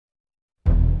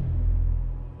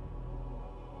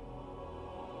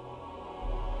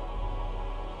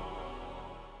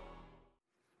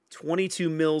22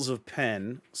 mils of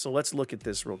pen. So let's look at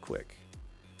this real quick.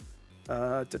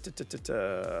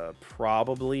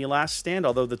 Probably last stand,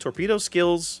 although the torpedo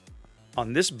skills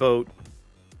on this boat,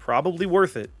 probably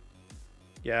worth it.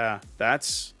 Yeah,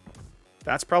 that's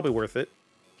probably worth it.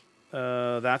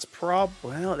 Well,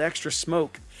 the extra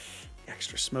smoke.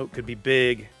 Extra smoke could be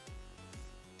big.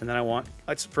 And then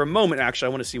for a moment, actually, I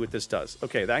want to see what this does.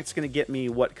 Okay, that's going to get me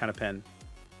what kind of pen?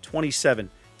 27.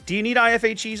 Do you need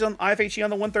IFHE on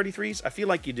the 133s? I feel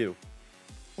like you do.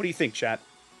 What do you think, chat?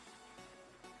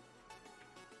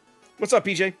 What's up,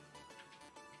 PJ?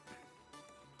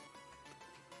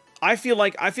 I feel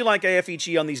like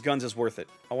IFHE on these guns is worth it.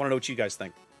 I want to know what you guys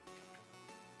think.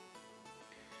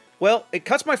 Well, it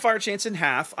cuts my fire chance in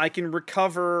half. I can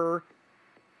recover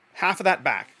half of that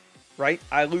back, right?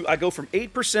 I go from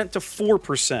 8% to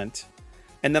 4%,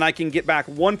 and then I can get back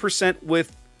 1%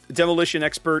 with Demolition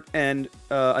Expert and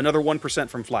another 1%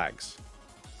 from flags.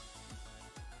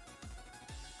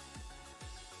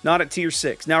 Not at tier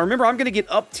 6. Now, remember, I'm going to get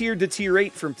up-tiered to tier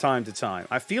 8 from time to time.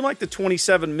 I feel like the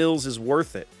 27 mils is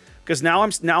worth it, because now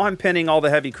I'm penning all the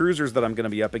heavy cruisers that I'm going to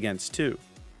be up against, too,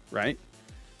 right?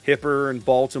 Hipper and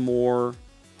Baltimore,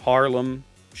 Harlem.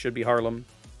 Should be Harlem.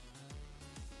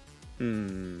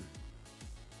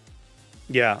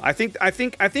 Yeah, I think I'm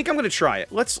going to try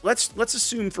it. Let's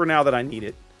assume for now that I need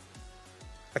it.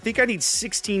 I think I need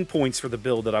 16 points for the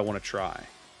build that I want to try. I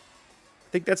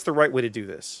think that's the right way to do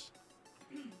this.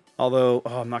 Although,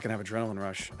 I'm not going to have Adrenaline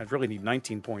Rush. I'd really need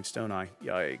 19 points, don't I?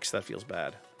 Yikes, that feels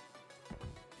bad.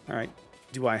 All right.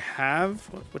 Do I have...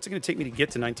 What's it going to take me to get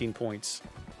to 19 points?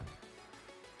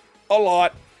 A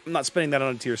lot. I'm not spending that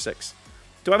on a tier 6.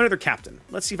 Do I have another captain?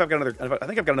 Let's see if I've got another... I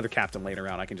think I've got another captain laying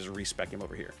around. I can just respec him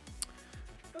over here.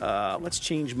 Let's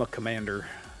change my commander.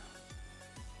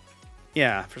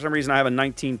 Yeah, for some reason I have a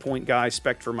 19-point guy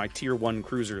spec'd for my tier 1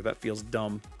 cruiser. That feels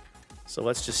dumb. So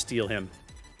let's just steal him.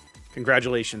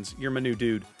 Congratulations. You're my new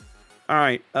dude. All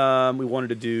right. We wanted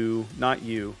to do... Not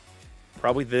you.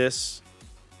 Probably this.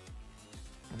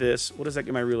 This. What does that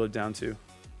get my reload down to?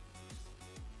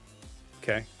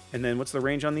 Okay. And then what's the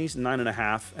range on these?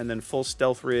 9.5. And then full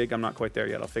stealth rig. I'm not quite there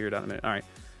yet. I'll figure it out in a minute. All right.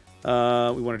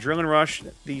 We want to drill and rush.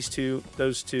 These two.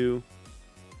 Those two.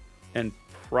 And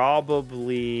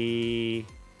probably...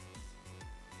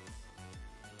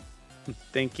 I'm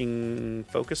thinking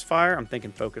focus fire. I'm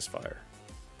thinking focus fire.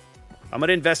 I'm going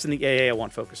to invest in the AA. I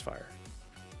want focus fire.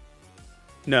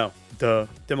 No. The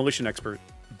Demolition Expert.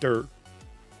 Dirt.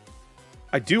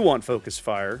 I do want focus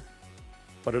fire,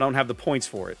 but I don't have the points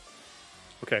for it.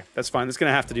 Okay, that's fine. That's going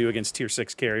to have to do against tier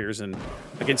 6 carriers, and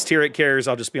against tier 8 carriers,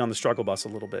 I'll just be on the struggle bus a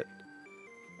little bit.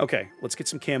 Okay, let's get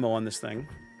some camo on this thing.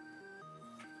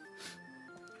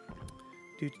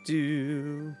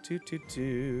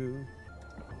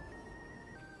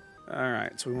 All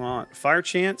right, so we want fire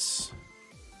chance.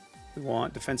 We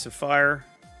want defensive fire.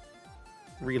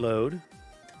 Reload.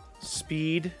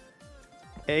 Speed.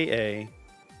 AA.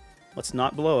 Let's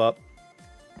not blow up.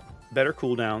 Better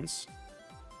cooldowns.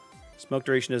 Smoke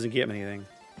duration doesn't get me anything.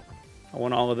 I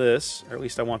want all of this, or at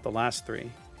least I want the last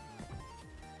 3.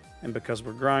 And because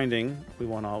we're grinding, we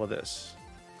want all of this.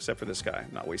 Except for this guy.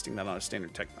 I'm not wasting that on a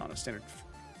standard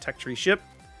tech tree ship.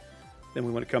 Then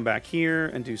we want to come back here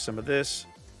and do some of this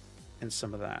and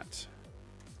some of that.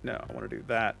 No, I want to do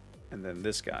that and then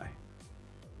this guy.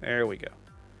 There we go.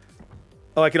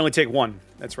 Oh, I can only take 1.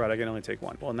 That's right, I can only take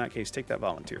 1. Well, in that case, take that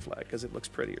volunteer flag because it looks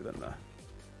prettier than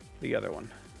the other one.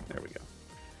 There we go.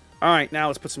 All right, now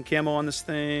let's put some camo on this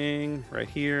thing right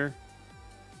here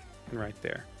and right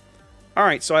there. All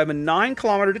right, so I have a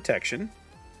 9-kilometer detection,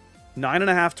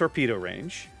 9.5 torpedo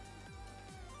range,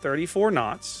 34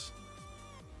 knots.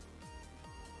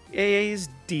 AA is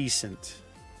decent.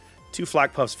 2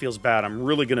 flak puffs feels bad. I'm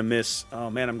really going to miss... Oh,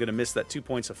 man, I'm going to miss that 2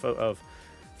 points of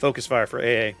focus fire for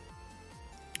AA.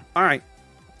 All right.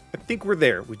 I think we're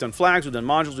there. We've done flags. We've done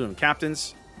modules. We've done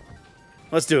captains.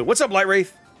 Let's do it. What's up, Light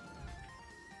Wraith?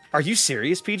 Are you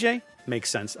serious, PJ? Makes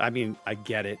sense. I mean, I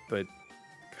get it, but...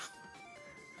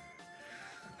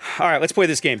 All right, let's play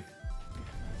this game.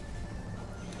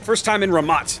 First time in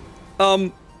Rahmat.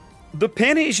 The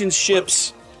Pan-Asian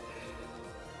ships...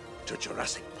 To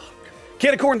Jurassic Park.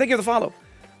 Catacorn, thank you for the follow.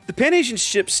 The Pan-Asian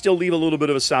ships still leave a little bit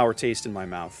of a sour taste in my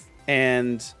mouth.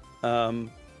 And I'll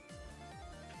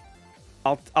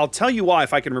tell you why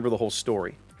if I can remember the whole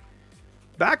story.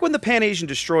 Back when the Pan-Asian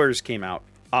destroyers came out,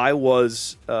 I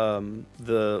was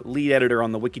the lead editor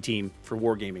on the wiki team for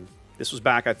Wargaming. This was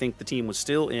back, I think the team was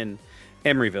still in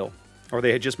Emeryville, or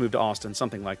they had just moved to Austin,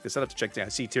 something like this. I'd have to check. I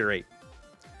see tier 8.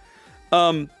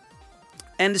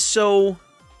 And so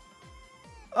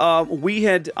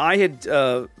I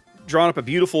had drawn up a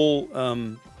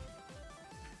beautiful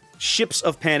Ships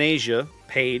of Pan-Asia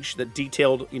page that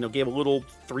detailed, gave a little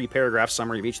 3-paragraph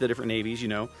summary of each of the different navies,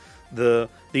 the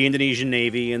Indonesian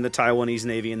Navy and the Taiwanese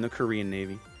Navy and the Korean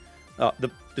Navy.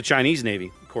 The Chinese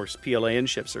Navy, of course, PLAN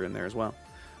ships are in there as well.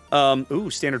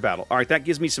 Standard battle. All right, that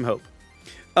gives me some hope.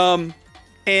 So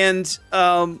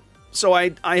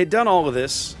I had done all of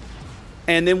this,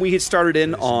 and then we had started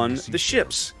in on the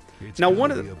ships. Now, one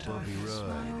of the...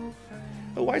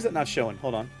 Oh, why is that not showing?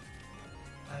 Hold on.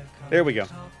 There we go.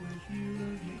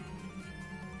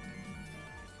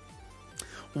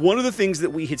 One of the things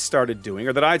that we had started doing,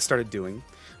 or that I'd started doing,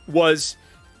 was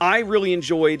I really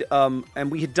enjoyed, and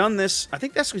we had done this, I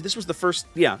think this was the first,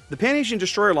 the Pan-Asian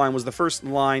Destroyer line was the first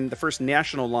line, the first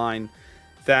national line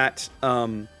that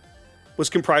was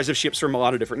comprised of ships from a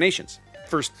lot of different nations.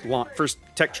 First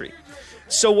tech tree.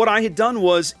 So what I had done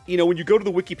was, when you go to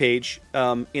the wiki page,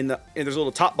 and there's a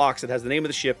little top box that has the name of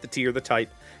the ship, the tier, the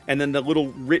type, and then the little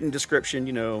written description,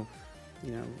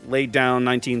 laid down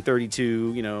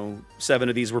 1932, 7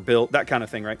 of these were built, that kind of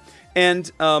thing, right?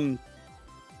 And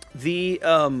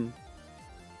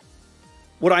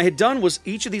what I had done was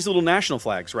each of these little national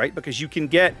flags, right? Because you can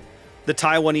get the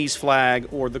Taiwanese flag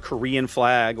or the Korean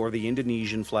flag or the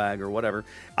Indonesian flag or whatever.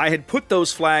 I had put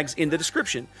those flags in the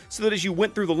description so that as you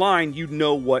went through the line, you'd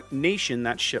know what nation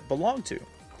that ship belonged to.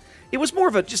 It was more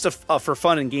of just a for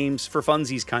fun and games, for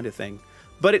funsies kind of thing.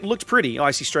 But it looked pretty. Oh, I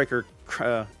see Stryker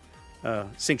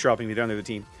sync dropping me down there, the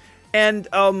team. And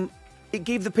it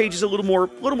gave the pages a little more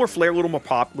flair, a little more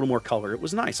pop, a little more color. It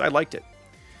was nice. I liked it.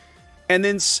 And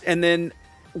then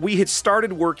we had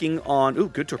started working on... Ooh,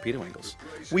 good torpedo angles.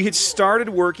 We had started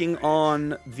working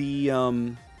on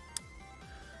the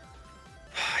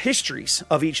histories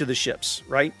of each of the ships,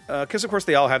 right? Because, of course,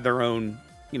 they all have their own,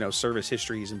 service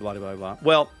histories and blah, blah, blah.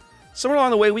 Well, somewhere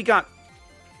along the way, we got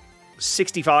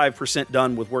 65%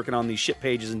 done with working on these ship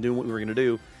pages and doing what we were going to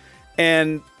do.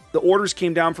 And the orders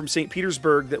came down from St.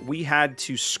 Petersburg that we had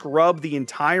to scrub the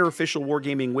entire official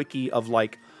Wargaming wiki of,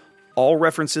 all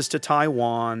references to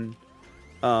Taiwan...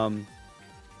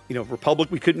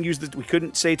 Republic, we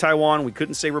couldn't say Taiwan, we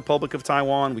couldn't say Republic of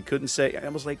Taiwan, we couldn't say, I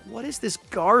was like, what is this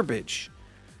garbage,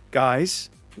 guys?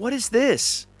 What is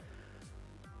this?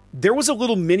 There was a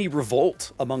little mini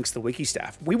revolt amongst the wiki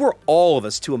staff. We were, all of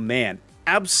us to a man,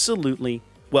 absolutely,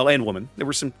 well, and woman, there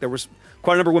was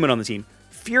quite a number of women on the team,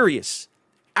 furious,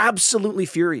 absolutely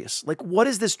furious. Like, what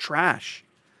is this trash?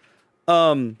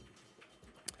 And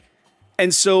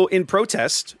so in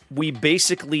protest, we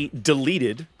basically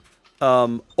deleted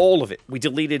all of it. We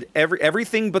deleted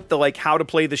everything but the how to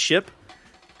play the ship.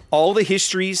 All the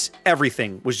histories,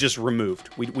 everything was just removed.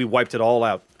 We wiped it all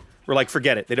out. We're like,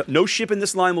 forget it. No ship in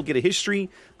this line will get a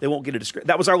history. They won't get a description.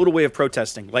 That was our little way of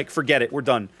protesting. Like, forget it. We're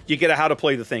done. You get a how to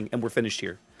play the thing, and we're finished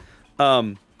here.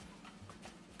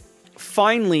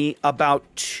 Finally, about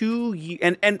 2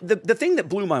 years... And the thing that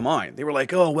blew my mind, they were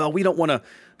like, oh, well, we don't want to...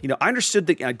 I understood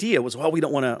the idea was, well, we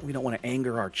don't want to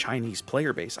anger our Chinese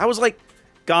player base. I was like,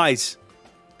 guys,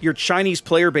 your Chinese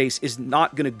player base is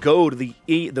not going to go to the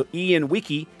EN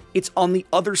Wiki. It's on the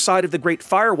other side of the Great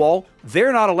Firewall.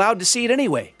 They're not allowed to see it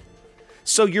anyway.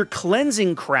 So you're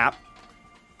cleansing crap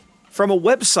from a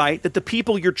website that the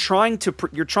people you're trying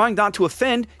not to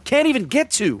offend can't even get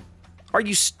to. Are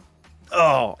you?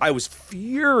 Oh, I was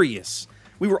furious.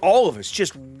 We were, all of us,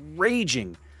 just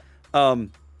raging.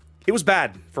 It was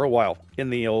bad for a while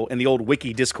in the old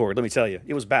wiki Discord. Let me tell you,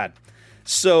 it was bad.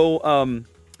 So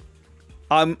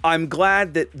I'm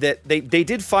glad that they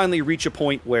did finally reach a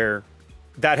point where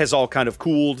that has all kind of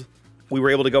cooled. We were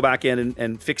able to go back in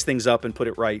and fix things up and put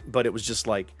it right. But it was just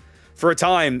like, for a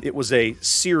time, it was a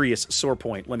serious sore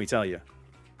point. Let me tell you.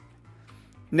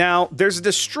 Now there's a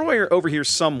destroyer over here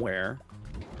somewhere.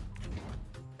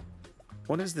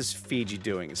 What is this Fiji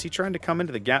doing? Is he trying to come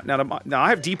into the gap? Now I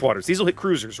have deep waters. These will hit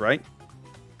cruisers, right?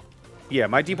 Yeah,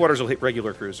 my deep waters will hit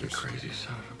regular cruisers. You crazy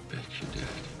son of a bitch, you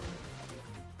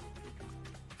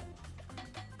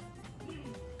did.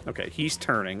 Okay, he's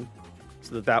turning,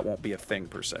 so that won't be a thing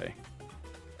per se.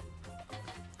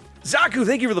 Zaku,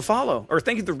 thank you for the follow. Or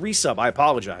thank you for the resub. I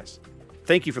apologize.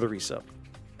 Thank you for the resub.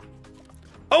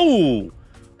 Oh!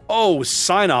 Oh,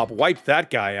 Synop wiped that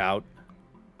guy out.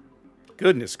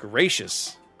 Goodness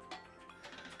gracious.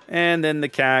 And then the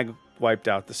CAG wiped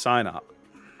out the Synop.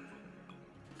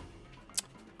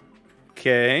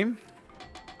 Okay.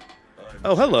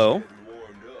 Oh, hello.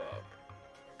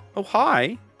 Oh,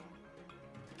 hi.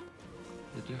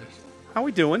 How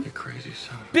we doing? You crazy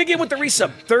son. Big in with the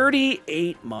resub.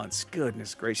 38 months.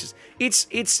 Goodness gracious.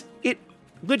 It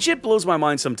legit blows my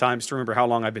mind sometimes to remember how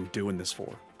long I've been doing this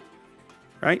for.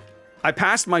 Right? I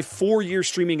passed my 4-year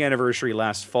streaming anniversary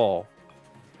last fall.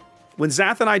 When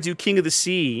Zath and I do King of the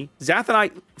Sea,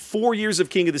 4 years of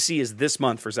King of the Sea is this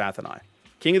month for Zath and I.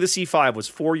 King of the Sea 5 was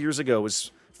 4 years ago. It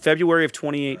was February of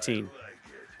 2018.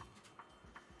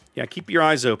 Yeah, keep your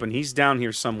eyes open. He's down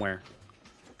here somewhere.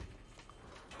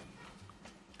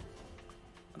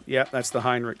 Yeah, that's the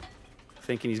Heinrich.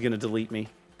 Thinking he's going to delete me.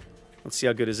 Let's see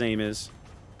how good his aim is.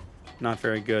 Not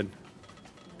very good.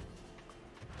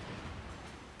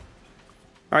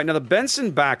 All right, now the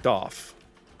Benson backed off.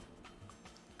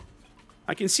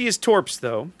 I can see his torps,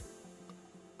 though.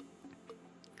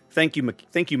 Thank you,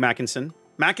 Mackinson.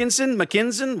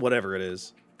 McKinson? Whatever it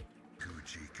is.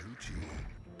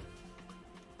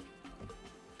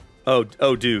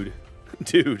 Oh, dude.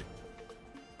 Dude.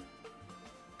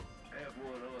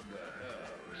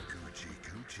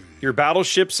 Your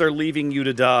battleships are leaving you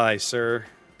to die, sir.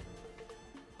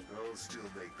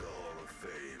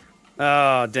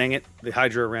 Ah, dang it. The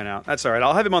Hydra ran out. That's all right.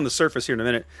 I'll have him on the surface here in a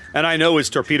minute. And I know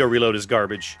his torpedo reload is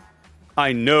garbage.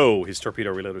 I know his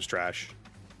torpedo reload is trash.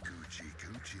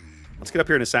 Let's get up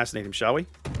here and assassinate him, shall we?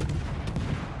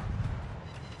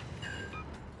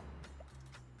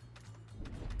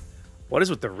 What is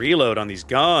with the reload on these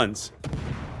guns?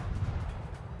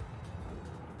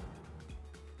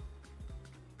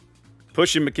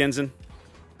 Push him, McKinson.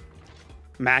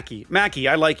 Mackie,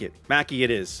 I like it. Mackie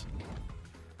it is.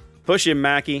 Push him,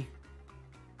 Mackie.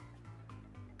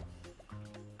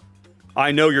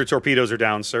 I know your torpedoes are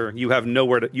down, sir. You have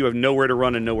nowhere to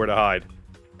run and nowhere to hide.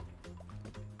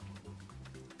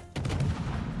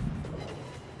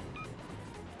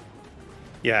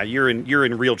 Yeah, you're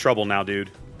in real trouble now,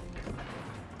 dude.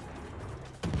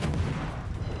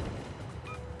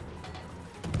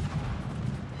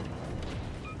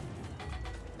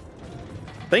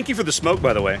 Thank you for the smoke,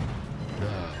 by the way.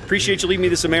 Appreciate you leaving me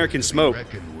this American smoke.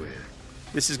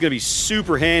 This is going to be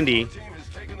super handy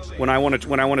when I want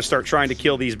to start trying to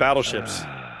kill these battleships.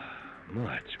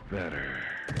 Much better.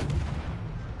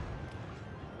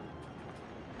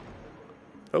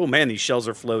 Oh man, these shells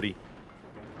are floaty.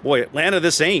 Boy, Atlanta,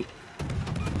 this ain't.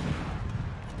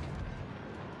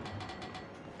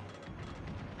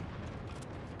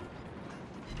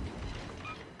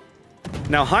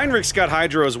 Now Heinrich's got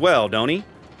Hydro as well, don't he?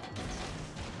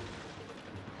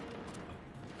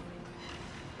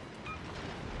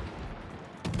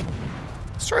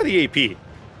 Let's try the AP.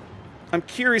 I'm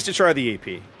curious to try the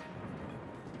AP.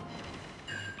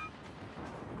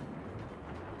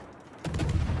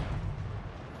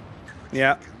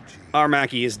 Yeah, our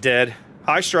Mackie is dead.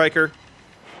 Hi, Striker.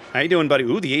 How you doing, buddy?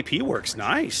 Ooh, the AP works.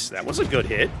 Nice. That was a good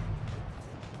hit.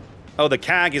 Oh, the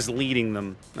CAG is leading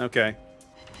them. Okay.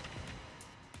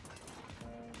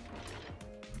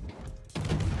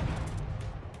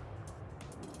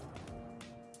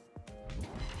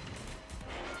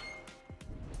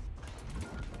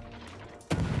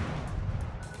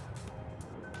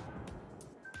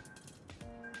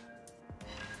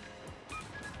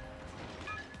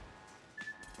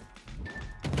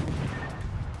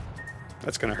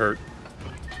 That's gonna hurt.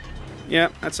 Yeah,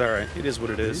 that's alright. It is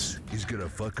what it is. He's gonna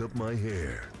fuck up my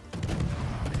hair.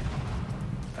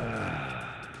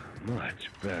 Much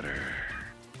better.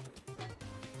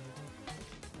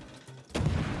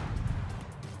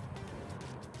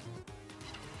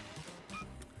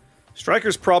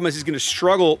 Striker's problem is he's gonna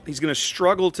struggle. He's gonna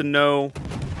struggle to know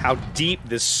how deep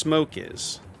this smoke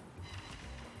is.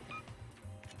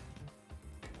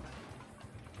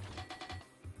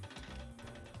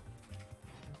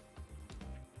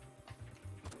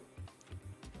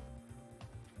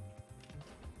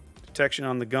 Protection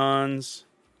on the guns.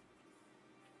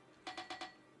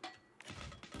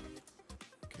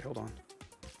 Okay, hold on.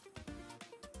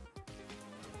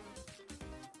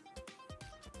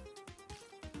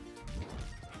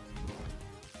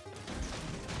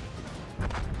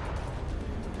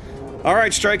 All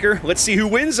right, Striker, let's see who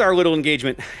wins our little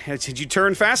engagement. Did you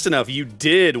turn fast enough? You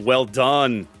did. Well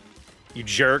done, you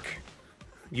jerk.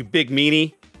 You big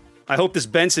meanie. I hope this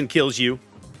Benson kills you.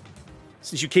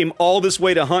 Since you came all this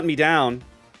way to hunt me down.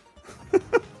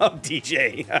 Oh,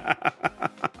 DJ.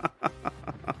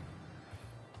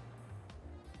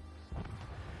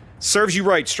 Serves you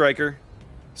right, Striker.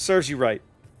 Serves you right.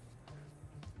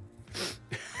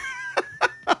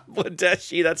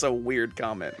 Bladeshi, that's a weird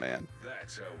comment, man.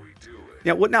 That's how we do it.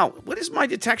 Yeah, what now? What is my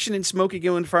detection in smoke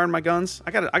again when firing my guns? I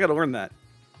gotta learn that.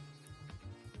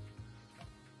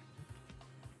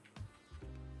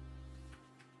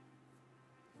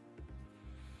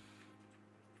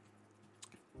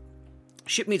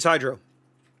 Ship needs Hydro.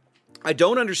 I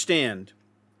don't understand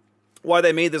why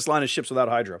they made this line of ships without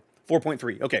Hydro.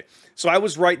 4.3. Okay, so I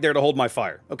was right there to hold my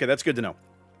fire. Okay, that's good to know.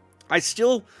 I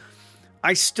still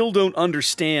don't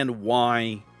understand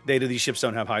why these ships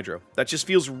don't have hydro. That just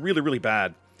feels really, really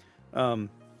bad. I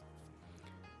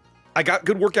got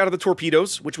good work out of the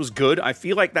torpedoes, which was good. I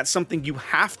feel like that's something you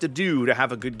have to do to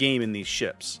have a good game in these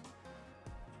ships.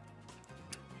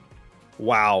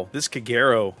 Wow, this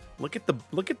Kagero. Look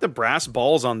at the brass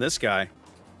balls on this guy.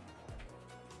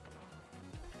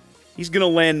 He's gonna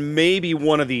land maybe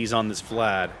one of these on this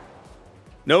Vlad.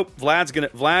 Nope,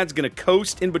 Vlad's gonna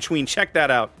coast in between. Check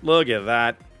that out. Look at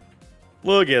that.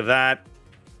 Look at that.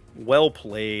 Well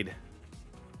played.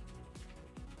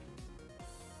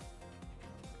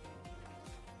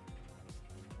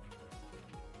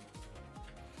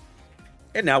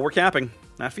 And now we're capping.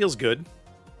 That feels good.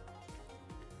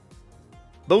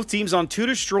 Both teams on 2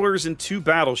 destroyers and 2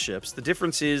 battleships. The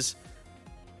difference is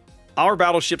our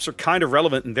battleships are kind of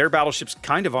relevant and their battleships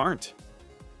kind of aren't.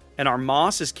 And our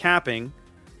Moss is capping.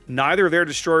 Neither of their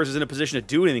destroyers is in a position to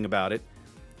do anything about it.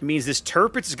 It means this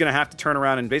Tirpitz is going to have to turn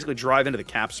around and basically drive into the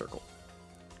cap circle.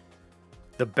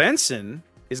 The Benson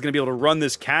is going to be able to run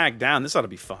this CAG down. This ought to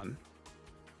be fun.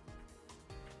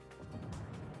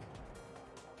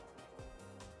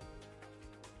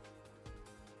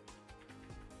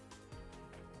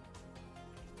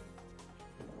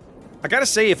 I gotta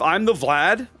say, if I'm the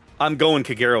Vlad, I'm going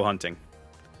Kagero hunting.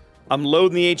 I'm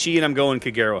loading the HE and I'm going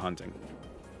Kagero hunting.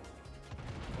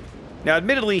 Now,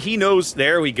 admittedly, he knows...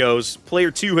 There he goes.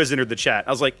 Player 2 has entered the chat. I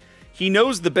was like, he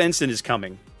knows the Benson is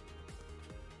coming.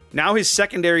 Now his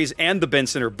secondaries and the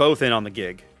Benson are both in on the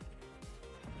gig.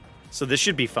 So this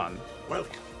should be fun.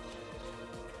 Welcome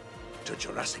to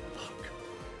Jurassic Park.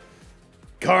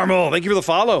 Carmel, thank you for the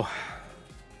follow.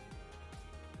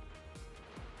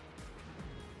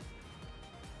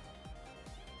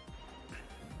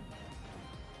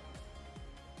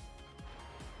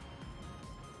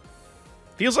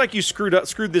 Feels like you screwed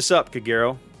this up,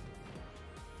 Kagero.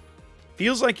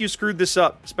 Feels like you screwed this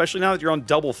up, especially now that you're on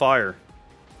double fire.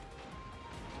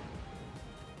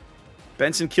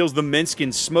 Benson kills the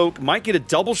Minskin smoke. Might get a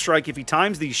double strike if he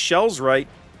times these shells right.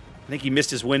 I think he missed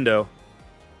his window.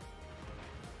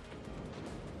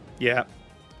 Yeah.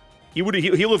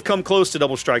 He'll have come close to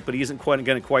double strike, but he isn't going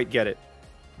to quite get it.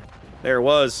 There it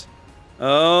was.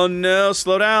 Oh no,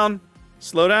 slow down.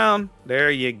 Slow down.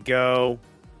 There you go.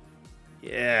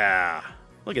 Yeah.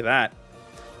 Look at that.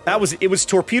 It was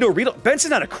torpedo reload.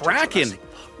 Benson had a Kraken.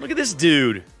 Look at this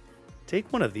dude.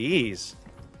 Take one of these.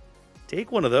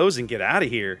 Take one of those and get out of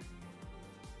here.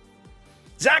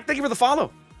 Zach, thank you for the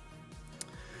follow.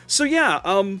 So yeah,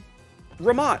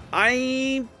 Rahmat,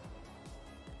 I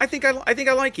think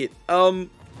I like it.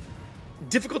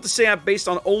 Difficult to say based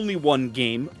on only one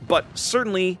game, but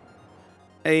certainly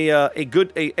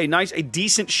a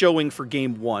decent showing for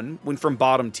game 1 when from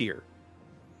bottom tier.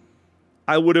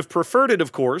 I would have preferred it,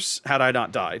 of course, had I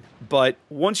not died. But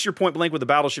once you're point blank with a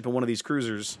battleship in one of these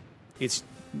cruisers, it's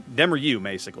them or you,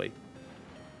 basically.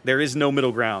 There is no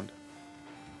middle ground.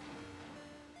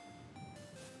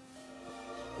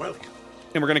 Welcome.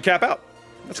 And we're going to cap out.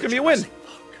 That's going to be a win.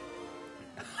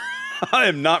 I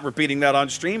am not repeating that on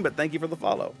stream, but thank you for the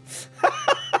follow.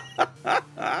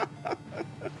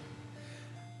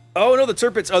 Oh, no, the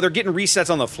Tirpitz. Oh, they're getting resets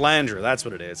on the flanger. That's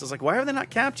what it is. It's like, why are they not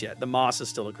capped yet? The Moss is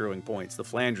still accruing points. The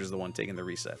flanger is the one taking the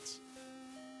resets.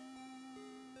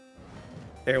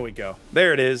 There we go.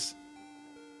 There it is.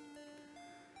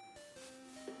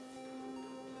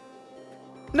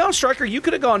 No, Striker, you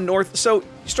could have gone north. So,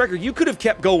 Striker, you could have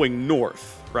kept going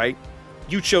north, right?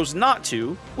 You chose not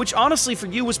to, which honestly for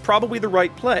you was probably the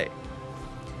right play.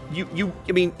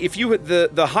 I mean, if you had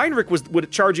the Heinrich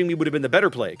charging me would have been the better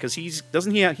play because he's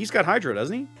got hydro,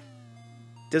 doesn't he?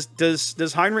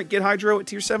 Does Heinrich get hydro at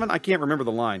tier 7? I can't remember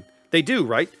the line. They do,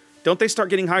 right? Don't they start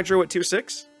getting hydro at tier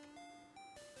 6?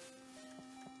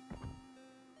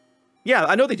 Yeah,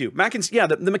 I know they do.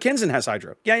 The Mackenzie has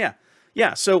hydro. Yeah.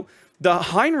 So the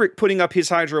Heinrich putting up his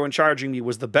hydro and charging me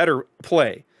was the better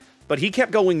play, but he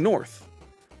kept going north.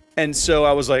 And so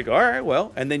I was like, all right,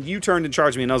 well, and then you turned and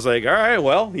charged me, and I was like, all right,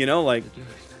 well, you know, like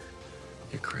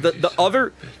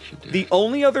the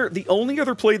only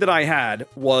other play that I had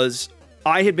was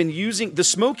I had been using the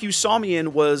smoke you saw me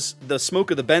in was the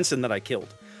smoke of the Benson that I killed.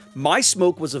 My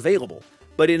smoke was available,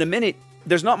 but in a minute,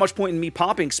 there's not much point in me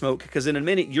popping smoke because in a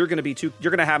minute you're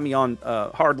gonna have me on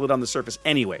hard lit on the surface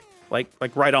anyway, like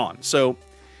right on. So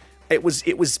it was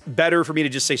better for me to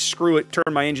just say screw it,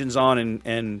 turn my engines on,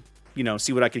 and you know,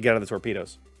 see what I could get out of the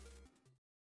torpedoes.